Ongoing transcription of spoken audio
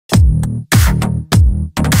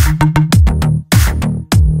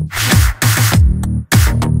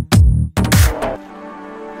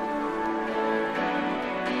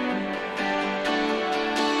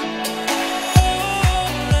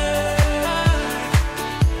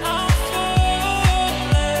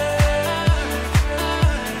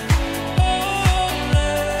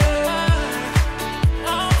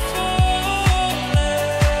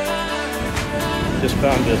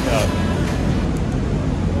found this out.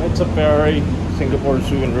 Night Safari, Singapore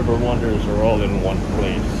Zoo, and River Wonders are all in one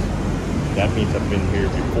place. That means I've been here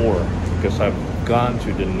before because I've gone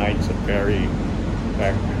to the Night Safari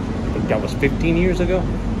back, I think that was 15 years ago.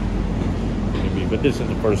 Maybe, but this is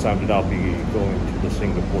the first time that I'll be going to the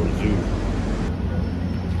Singapore Zoo.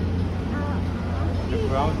 The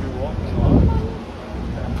ground you're walking on.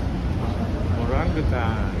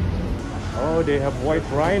 Orangutan. Oh, they have white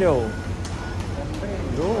rhino.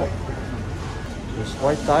 Look. There's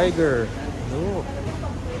white tiger. Look.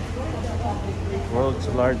 World's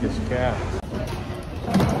largest cat.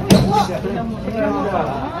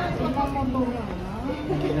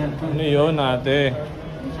 Ano yun, ate?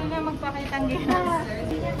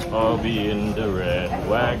 I'll be in the red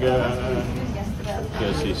wagon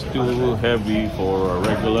because it's too heavy for a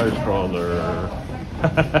regular stroller.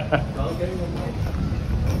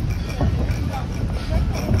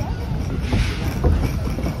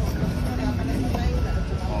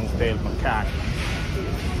 Long-tailed macaque.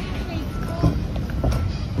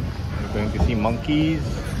 We're going to see monkeys.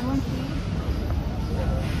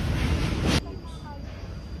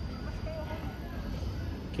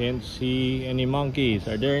 Can't see any monkeys.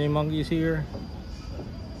 Are there any monkeys here?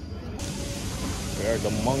 Where are the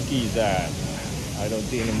monkeys at? I don't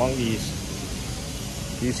see any monkeys.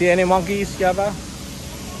 Do you see any monkeys, Java?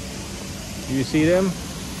 Do you see them?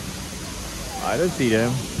 I don't see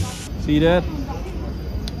them. See that?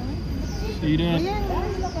 See that?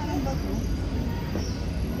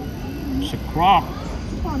 It's a croc.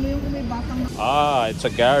 Ah, it's a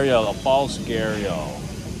gharial, a false gharial.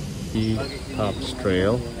 The Tops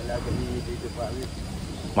Trail.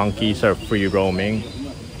 Monkeys are free roaming.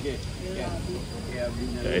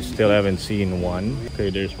 I still haven't seen one. Okay,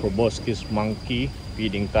 there's proboscis monkey.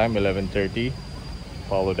 Feeding time 11:30.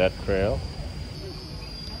 Follow that trail.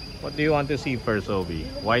 What do you want to see first, Obi?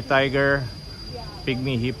 White tiger,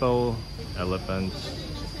 pygmy hippo, elephants,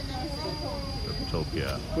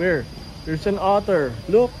 Utopia. Where? There's an otter.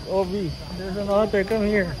 Look, Obi. There's an otter. Come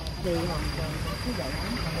here. Chilling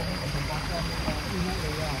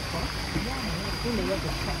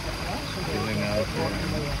out there.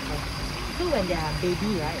 So when they are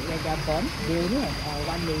baby, right, when they are born, they only have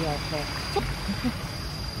one layer of hair.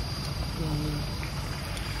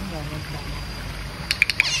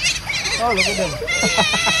 Oh, look at them.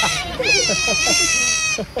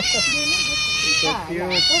 So cute.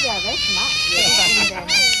 So they are very smart.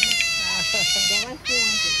 That one still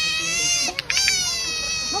wants to continue.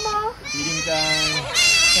 Mama! Feeding time.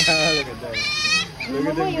 Look at them. Look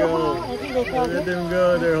at them go. Look at them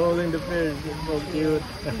go. They're holding the fish. It's so cute.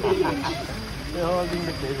 They're holding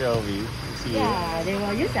the fish, Obi. You see Yeah, they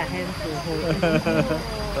will use their hands to hold it.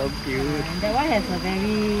 So cute. That one has a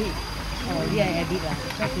very weird habit.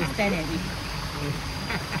 Just to stand and eat.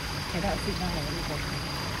 Cannot sit down and eat.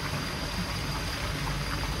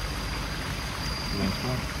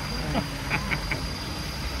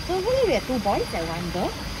 So really we have two boys and one girl.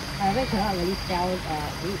 However, cannot really tell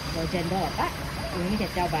the gender apart. You only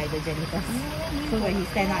can tell by the genitals. So when he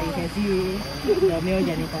stand up, you can see the male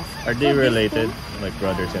genitals. Are they related? Like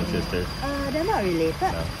brothers and sisters? They're not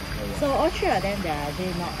related. No. So all three of them,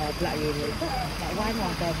 they're not blood related. Like one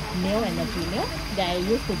of the male and the female, they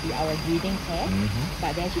used to be our breeding pair,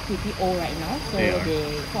 but they're actually pretty old right now. So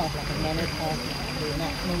they sort of like a menopause. They're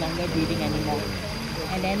no longer breeding anymore.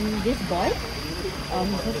 And then this boy,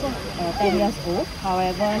 he's also 10 years old.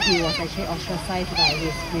 However, he was actually ostracized by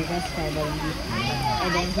his previous family.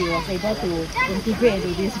 And then he was able to integrate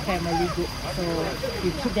into this family group. So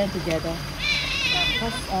we keep them together.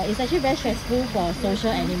 Because it's actually very stressful for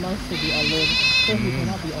social animals to be alone. So he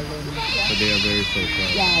cannot be alone. So they are very social.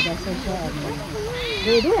 Yeah, they're social animals.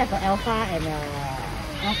 They do have an alpha and an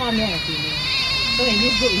alpha male and female. So in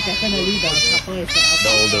this group, it's definitely the couple is the alpha.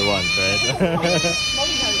 The older ones, right?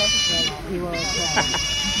 He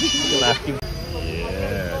was Laughing.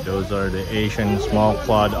 Yeah, those are the Asian small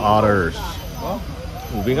clawed otters.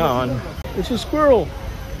 Moving on. It's a squirrel.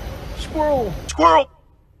 Squirrel. Squirrel.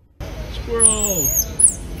 Squirrel.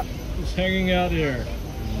 It's hanging out here.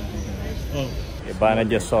 Oh. Ibana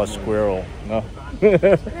just saw a squirrel. No?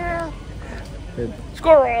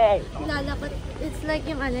 Squirrel! Lalakot. It's like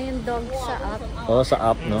yung dog sa up. Oh, sa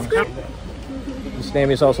up, no? His name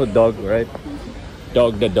is also Dog, right?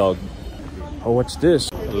 Dog the dog. Oh, what's this?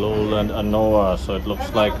 Lowland Anoa. So it looks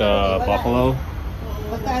like a buffalo.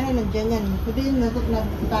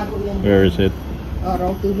 Where is it?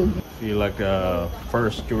 Feel like a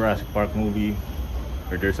first Jurassic Park movie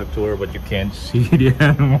where there's a tour but you can't see the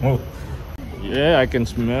animal. Yeah, I can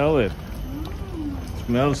smell it.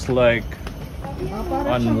 Smells like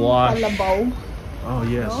unwashed Oh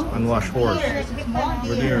yes, unwashed horse.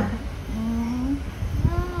 Over there.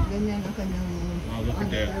 Oh, look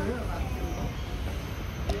at that.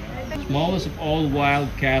 Smallest of all wild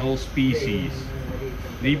cattle species.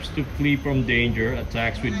 Leaps to flee from danger,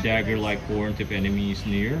 attacks with dagger-like horns if enemy is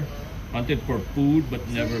near. Hunted for food but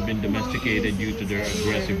never been domesticated due to their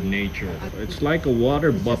aggressive nature. It's like a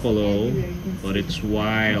water buffalo, but it's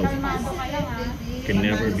wild. Can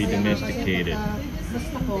never be domesticated. Look,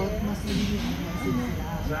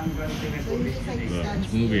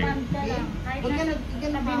 it's moving.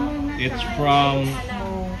 It's from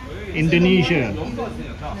Indonesia.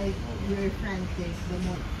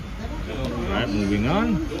 Alright, moving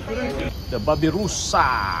on. The babirusa.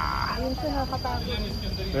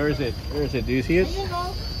 Where is it? Where is it? Do you see it?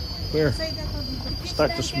 Where?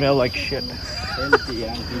 Start to smell like shit.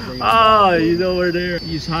 Ah, he's over there.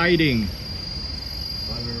 He's hiding.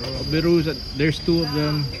 Babirusa. There's two of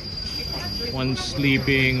them. One's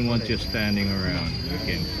sleeping, one's just standing around. You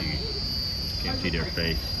can't see their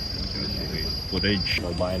face. Footage.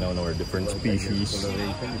 Albino or different species.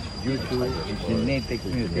 Due to genetic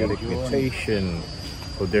mutation.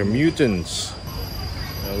 So they're mutants.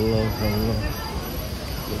 Hello, hello.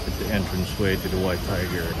 Look at the entranceway to the white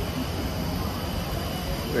tiger.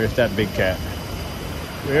 Where's that big cat?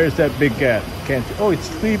 Where's that big cat? Can't you? Oh, it's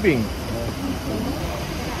sleeping.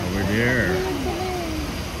 Over there.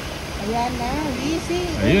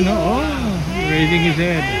 You know, oh, he's raising his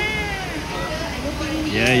head.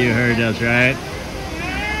 Yeah, you heard us, right?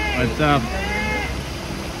 What's up?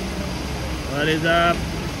 What is up?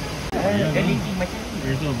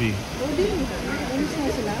 Where's Obi?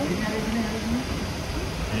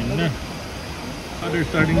 Ayun na. Oh, they're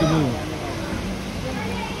starting to move.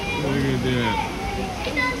 Look at that.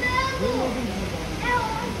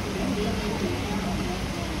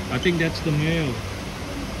 I think that's the male.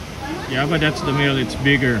 Yeah, but that's the male. It's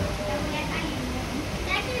bigger.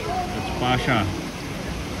 That's Pasha.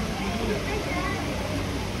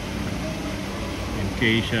 And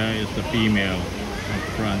Keisha is the female up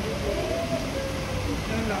front.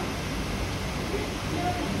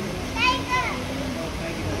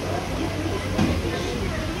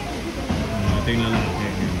 Ito yung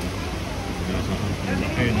lalaki.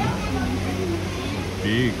 Lalaki, no?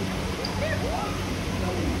 Big.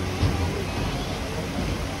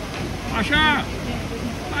 Pasha!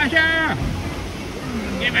 Pasha!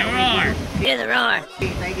 Give it a roar! Give it a roar!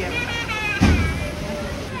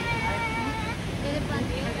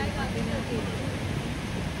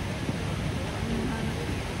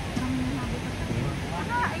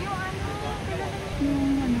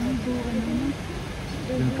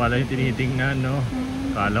 Yun pala yung tinitingnan, no?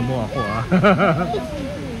 Kala mo ako, ah.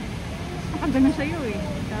 Nakagana sa'yo eh.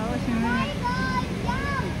 Tapos yung...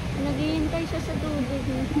 Naghihintay siya sa tubig.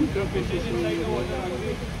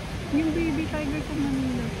 Yung baby tiger sa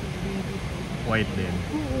Manila. White din.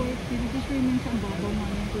 Oo, pinag-swimming sa babaw nga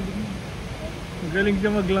ng tubig niya. Magaling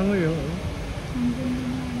siya maglangoy, oh. Ang ganda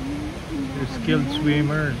na. They're skilled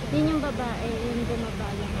swimmers. Yun yung babae, yung bumaba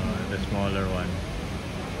lang. The smaller one.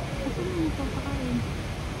 Kasi yung papakain.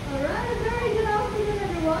 Alright, very good afternoon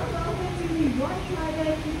everyone. Welcome to the One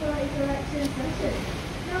Tiger People Interaction session.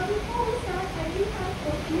 Now before we start, I do have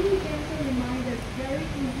a few gentle reminders, very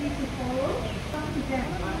easy to follow. Some to them.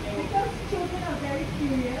 Because children are very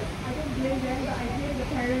curious, I don't blame them, but I blame the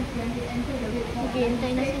parents when they enter the red box. They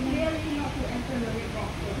clearly not to enter the red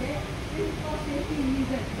box, okay? This is for safety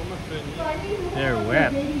reasons. So I need to They're hold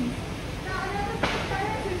wet. the babies. Now another thing,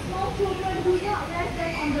 parents with small children do not rest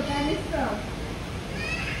them on the banister.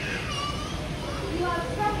 You are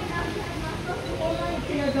strong enough to have muscles to hold on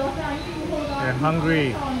to your daughter. I need to hold on. They're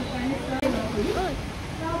hungry. On the banister.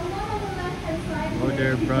 Now the one on the left hand side. Oh,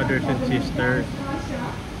 they're brothers and sisters.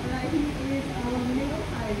 Pasha, right? He is our middle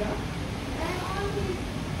tiger. And on his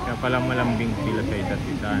Kaya palang malambing sila sa isa't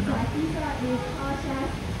isa, no? Isa is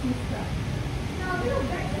Pasha's sister. Now little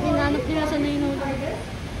backstory. Hinanap nila sa Nainul.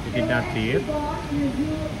 You did not see it? Born in a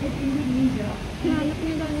zoo in Indonesia. Hinanap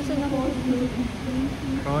nila na sa Nainul.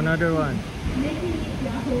 Oh, another one. Making it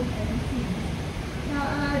their home ever since.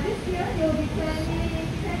 Now, this year they'll be turning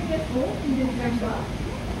 10 years old in December.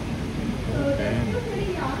 So they're still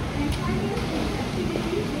pretty young, and finding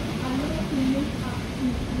activities are not to use up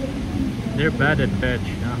to They're bad at fetch,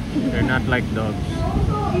 no? They're not like dogs.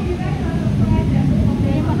 also, if you guys are surprised, there's a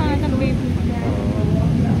Hindi makahanap baby.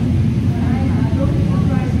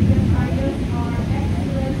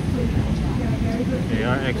 They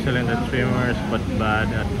are excellent at swimmers but bad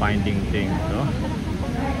at finding things, so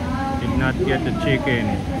did not get the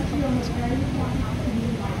chicken.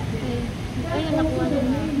 Ayun, nakuha na.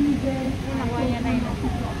 Nakuha niya na yun.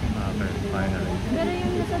 Okay, finally.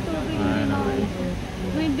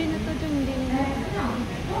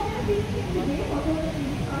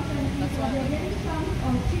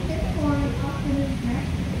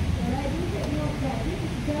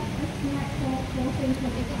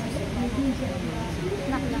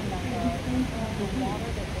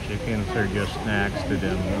 Chickens are just snacks to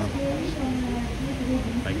them, no?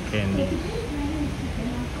 Like candies.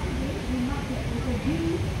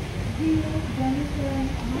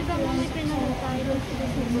 Di ba may pinanood tayo doon sa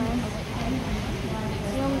Susan?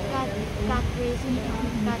 Yung cat race,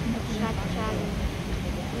 cat challenge.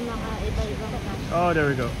 Yung mga iba-ibang cat. Oh,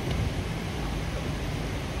 there we go.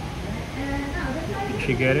 Did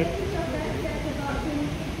she get it?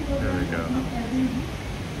 There we go.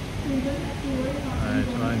 Nice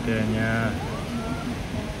one, Kenya.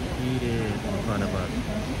 Eat it in front of us.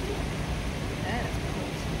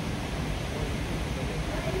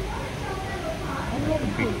 That's a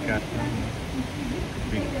big cat.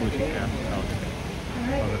 Big pussy cat out there.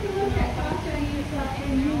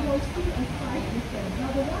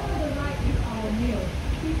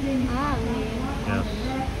 Ah, okay. Yes.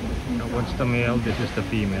 Now, what's the male? This is the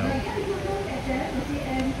female.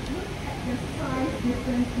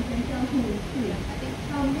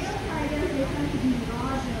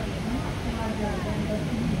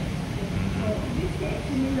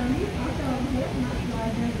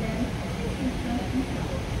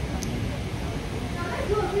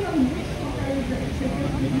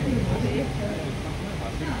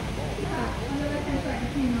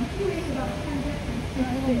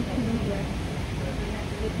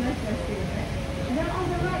 Then on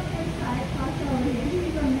the right hand side, Pasha over here,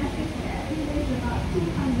 he is a massive cat. He weighs about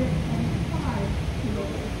 205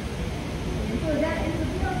 kilos. So that is a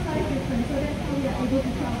real size difference. So that's how we are able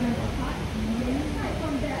to tell them apart. And aside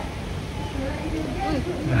from that, if you get a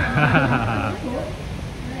good look at the coat,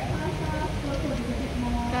 Pasha's fur coat is a bit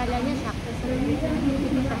more. Kala niya sakto sa hindi ka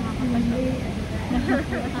makapasok.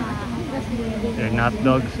 They're not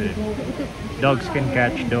dogs, eh. Dogs can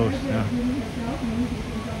catch those, no?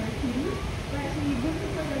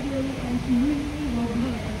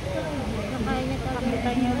 Nakaya niya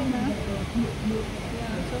talaga niya rin, ha?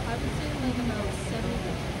 So I would say like about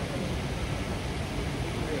 70.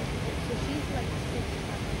 So she's like 6.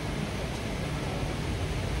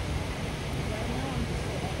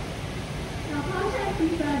 Now, Pasha and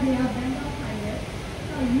Pisa, they are Bengal tigers.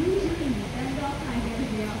 So usually, Bengal tigers,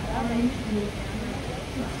 they are orange blue.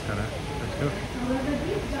 Let's go. However,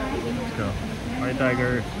 these guys, Let's go. Hi,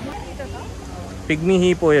 tigers. Pygmy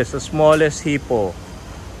hippo is the smallest hippo.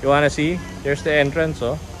 You wanna see? There's the entrance,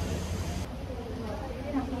 oh.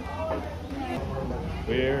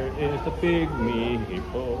 Where is the pygmy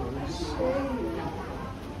hippos?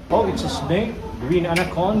 Oh, it's a snake. Green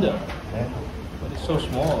anaconda. But it's so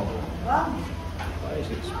small. Why is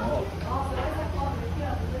it small?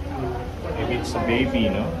 Maybe it's a baby,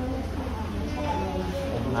 no?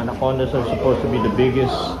 Anacondas are supposed to be the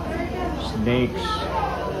biggest snakes.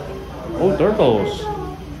 Oh, turtles!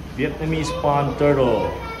 Vietnamese pond turtle.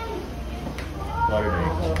 What are they?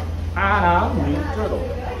 Ah, real turtle.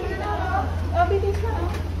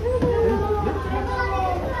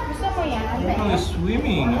 Turtle is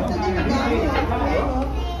swimming.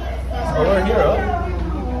 Over here, oh.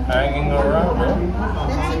 Hanging around, oh.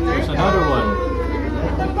 There's another one.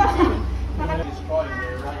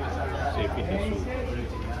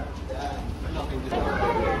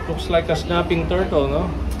 Looks like a snapping turtle,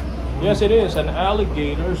 no? Yes, it is. An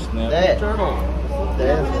alligator snapping turtle.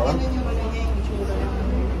 There's one.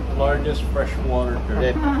 Largest freshwater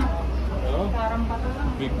turtle. Oh,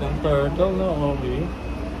 big ng turtle, no? Okay.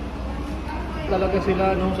 Talaga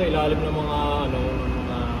sila, no? Sa ilalim ng mga, ano, ng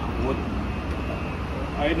mga wood.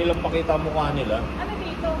 Ayaw nilang pakita ang mukha nila. Ano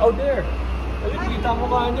dito? Out there! Ayaw pakita ang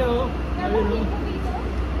mukha niya, oh. Ayun, oh.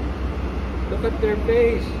 Look at their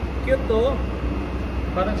face. Cute, oh.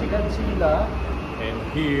 Parang si Godzilla. And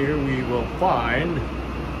here we will find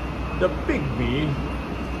the pygmy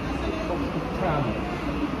hippopotamus.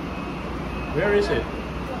 Where is it?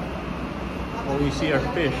 Oh, we see our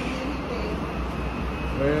fish.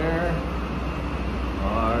 Where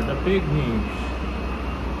are the pygmies?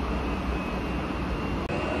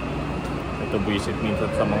 Ito visit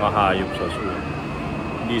minsan sa mga hayop sa zoo.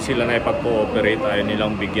 Hindi sila na ipag-cooperate, ayaw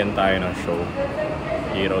nilang bigyan tayo ng show.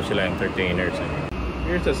 Hindi raw sila entertainers.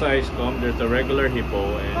 Here's the size comb. There's the regular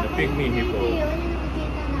hippo and the pygmy hippo.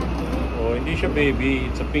 Oh, hindi siya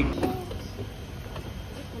baby. It's a pig. Kami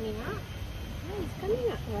nga. Guys, kami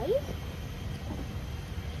nga, guys.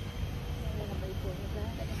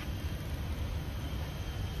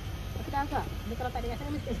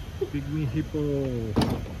 Pygmy hippo.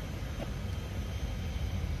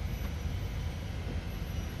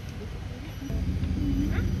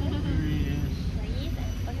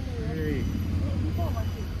 Hey.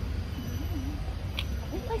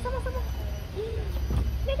 Ay, sama-sama.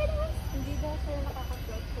 Beka naman. Hindi daw sila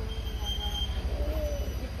nakaka-float kung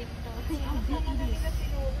TikTok.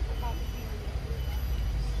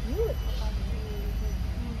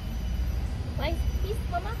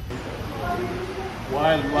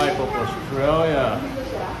 Australia.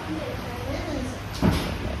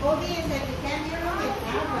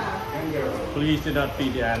 Please do not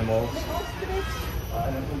feed the animals.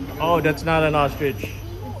 Oh, that's not an ostrich.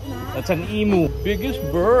 That's an emu. Biggest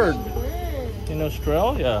bird in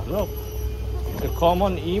Australia. Look, the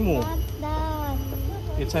common emu.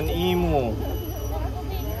 It's an emu.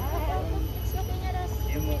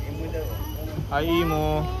 Hi,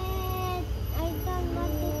 emu.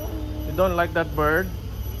 You don't like that bird?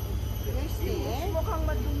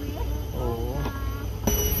 Oh.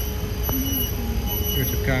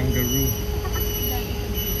 Here's a kangaroo.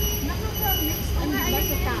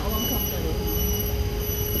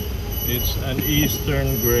 It's an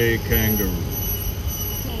eastern grey kangaroo.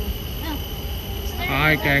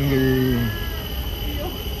 Hi, kangaroo.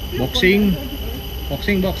 Boxing.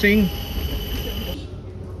 Boxing.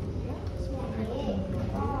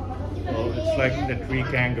 Oh, it's like the three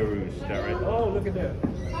kangaroos. Is that right? Oh, look at that.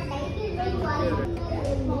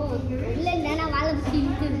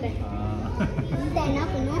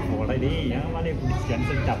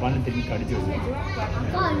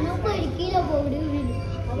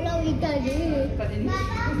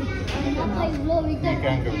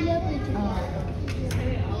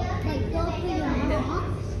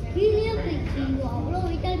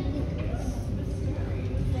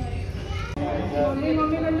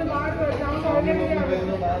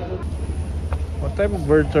 What type of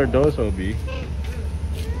birds are those, Obi?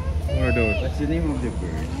 What are those? What's the name of the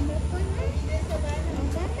bird?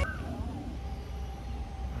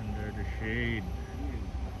 Under the shade.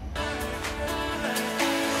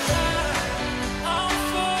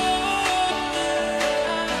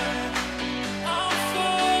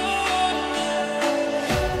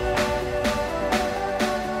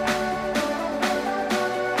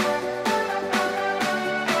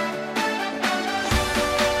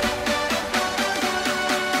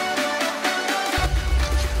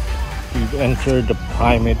 We've entered the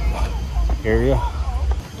primate area.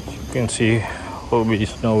 As you can see, Obi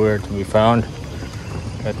is nowhere to be found.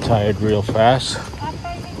 Got tired real fast.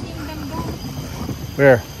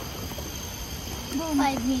 Where?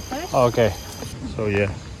 5 meters. Okay. So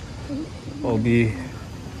yeah, Obi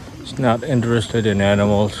is not interested in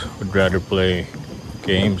animals. Would rather play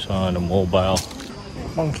games on a mobile.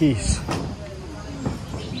 Monkeys.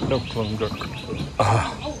 Look.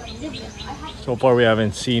 So far we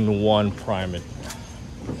haven't seen one primate.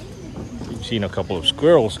 We've seen a couple of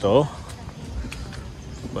squirrels though,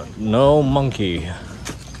 but no monkey.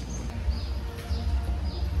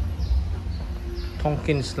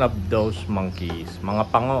 Tonkins love those monkeys.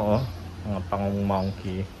 Mga pango, oh. Mga pangong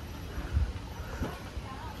monkey.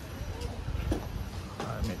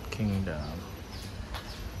 Primate kingdom.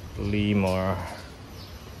 Lemur.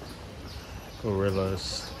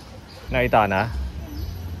 Gorillas. Nakita na?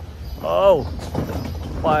 Oh!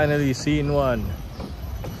 Finally seen one.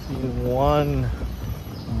 Seen one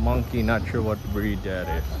monkey. Not sure what breed that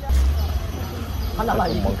is. What type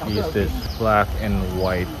of monkey is this? Black and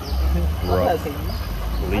white rough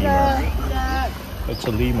lemur. It's a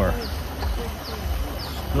lemur.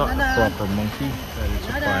 Not a proper monkey. That is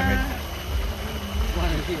a primate. What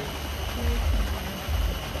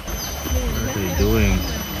are they doing?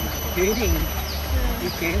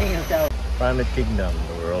 Primate kingdom,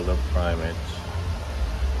 the world of primates.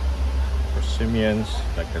 For simians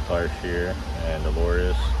like the tarsier and the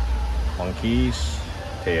loris, monkeys,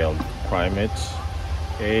 tailed primates,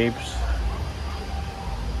 apes,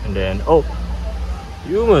 and then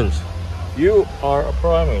humans. You are a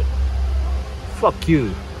primate. Fuck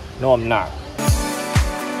you. No, I'm not.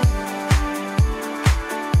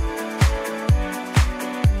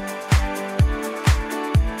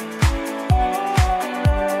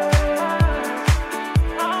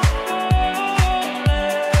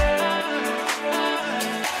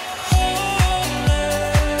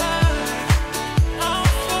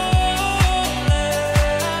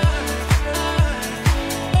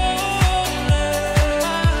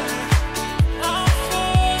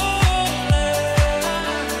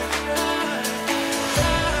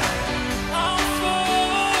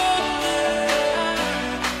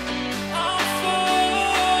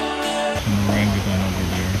 Orangutan over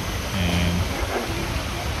there, and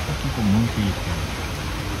what type of monkey is that?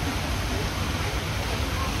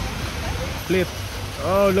 Flip.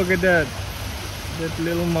 Oh, look at that. That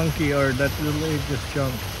little monkey, or that little ape just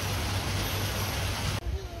jumped.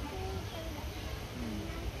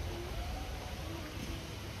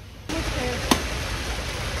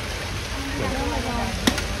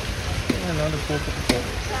 Ano, nagpupukpok.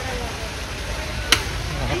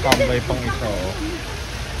 Nakakambay pang isa, oh.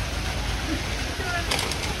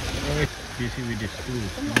 busy with his food.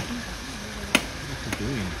 What's he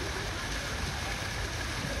doing?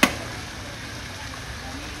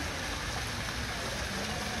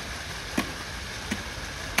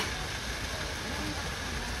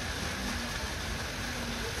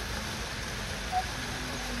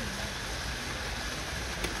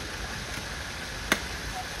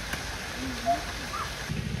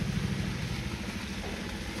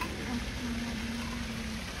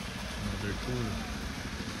 Another tool.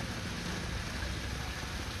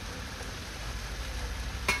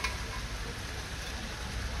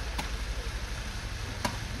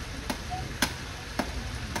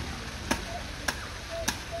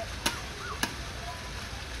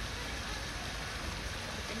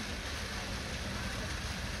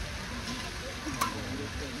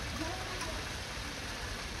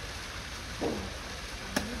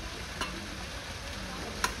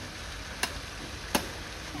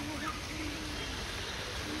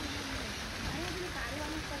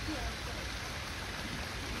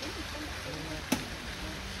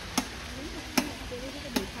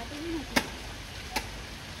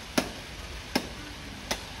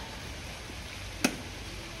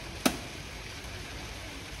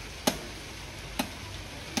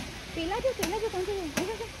 पेला जो कौन सा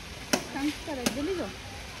dance कर रहा है दिल्ली जो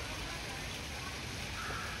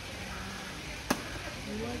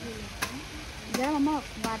जरा मम्मा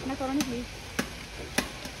बात ना करो नहीं please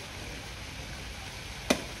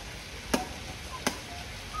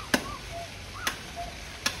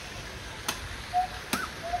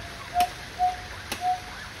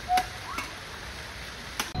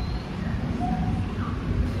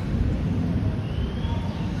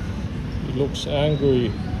He looks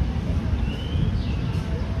angry.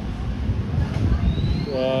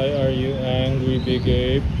 Why are you angry, Big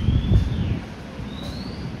Ape?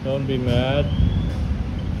 Don't be mad.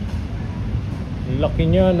 Laki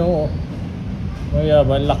niya, no? Oh yeah,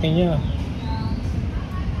 ba laki niya.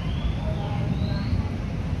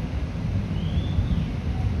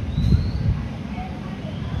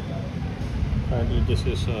 Apparently this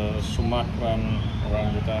is a Sumatran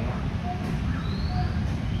orangutan.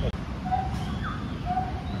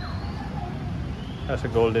 Has a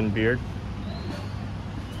golden beard.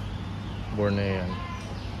 Bornean.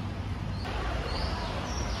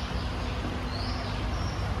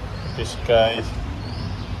 This guy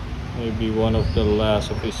may be one of the last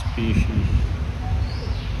of his species.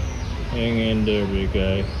 Hang in there, big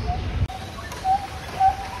guy.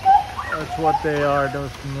 That's what they are,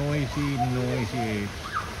 those noisy apes.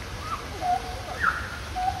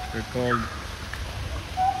 They're called,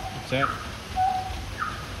 what's that?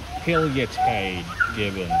 Pileated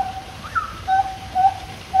gibbon.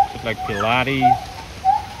 It's like Pilates,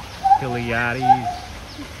 Pleiades.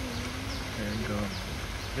 There you go.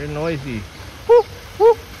 They're noisy.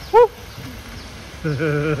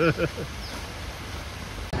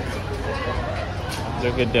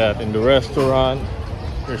 Look at that. In the restaurant,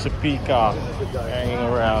 there's a peacock hanging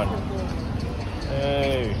around.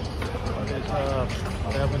 Hey, what is up?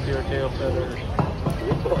 What happened to your tail feathers?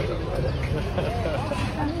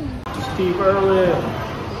 Steve Irwin.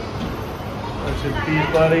 There's your feet,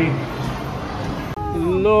 buddy.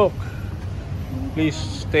 Look. Please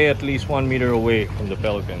stay at least 1 meter away from the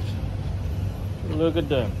pelicans. Look at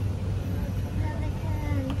them.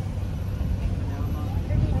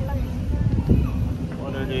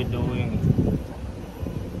 What are they doing?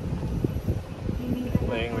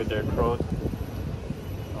 Playing with their throat.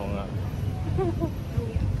 Oh no.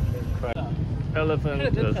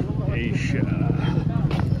 Elephant of Asia.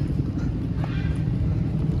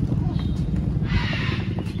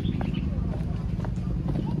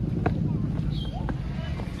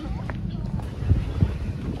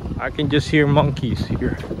 I can just hear monkeys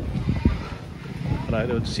here, but I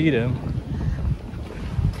don't see them.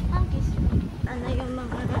 monkeys ano yung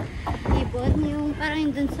mga ibon yung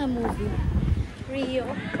parang dun sa movie Rio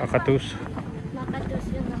Kakatus. Makatus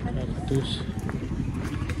yung Kakatus.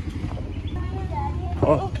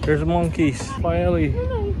 Oh, there's monkeys. Finally,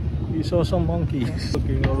 we saw some monkeys.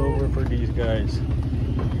 Looking all over for these guys.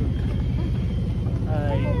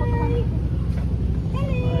 Hi.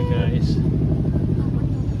 Hi guys.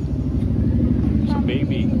 It's a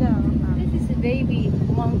baby. This is a baby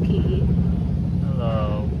monkey.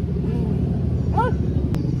 Hello.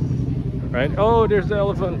 Right? Oh, there's the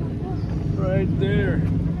elephant. Right there.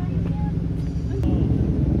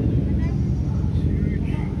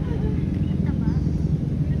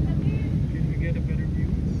 Can we get a better view?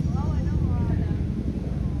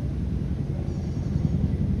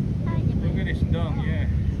 Look at his dung, yeah.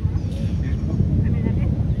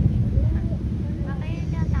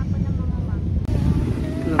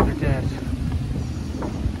 Look at that.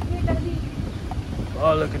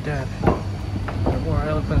 at that. There are more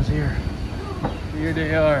elephants here. Here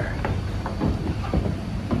they are.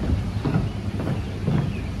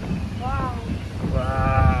 Wow.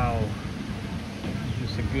 Wow.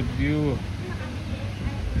 This is a good view.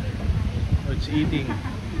 Oh, it's eating.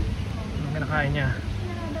 Ano kinakain niya?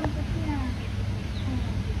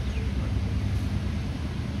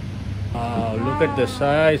 Wow, look at the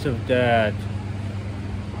size of that.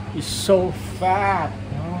 It's so fat,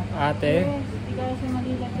 no, ate? Hindi kasi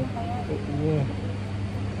malilat yung kaya.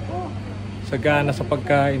 Oo. Sagana sa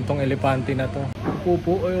pagkain tong elepante na to.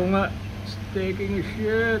 Pupo, ayaw nga. It's taking a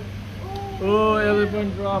shit. Oh,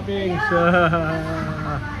 elephant droppings.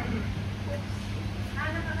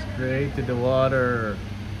 Straight to the water.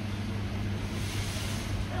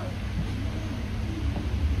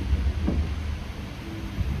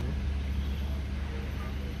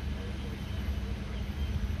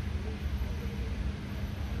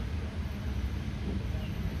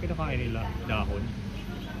 Kinakain nila dahon.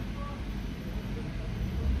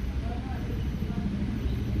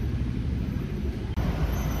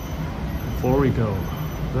 Before we go,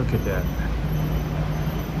 look at that.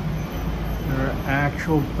 There are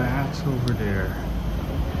actual bats over there.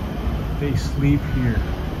 They sleep here.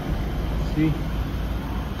 See?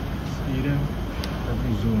 See them? Let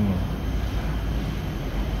me zoom in.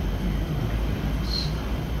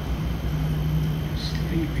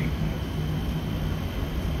 Sleeping.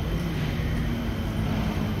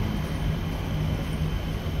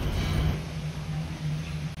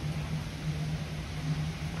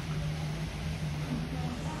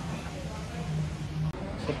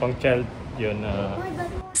 So pang child yun.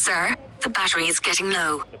 Sir, the battery is getting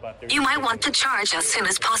low. You might want to charge as soon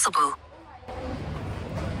as possible.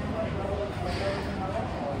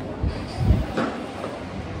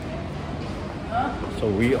 So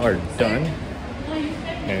we are done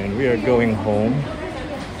and we are going home.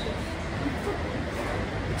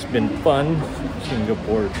 It's been fun.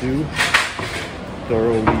 Singapore too.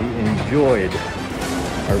 Thoroughly enjoyed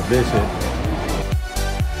our visit.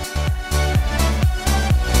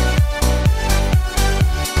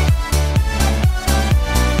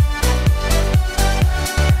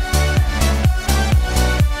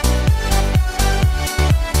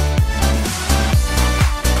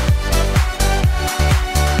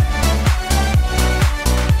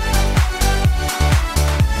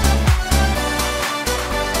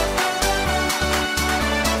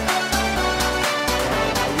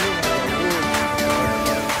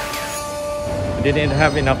 Didn't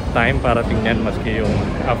have enough time para tingnan maski yung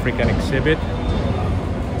African exhibit.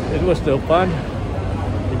 It was still fun.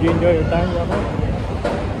 Did you enjoy your time, Raawwwrrrr?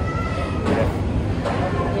 Yeah.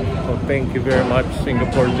 So thank you very much,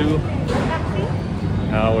 Singapore Zoo.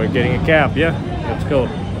 Now we're getting a cab, yeah? Let's go.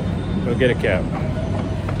 Go get a cab.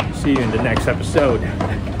 See you in the next episode.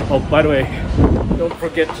 Oh, by the way, don't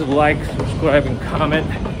forget to like, subscribe, and comment.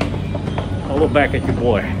 Follow back at your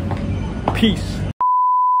boy. Peace.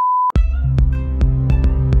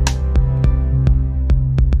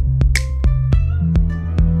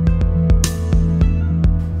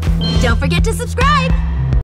 Don't forget to subscribe!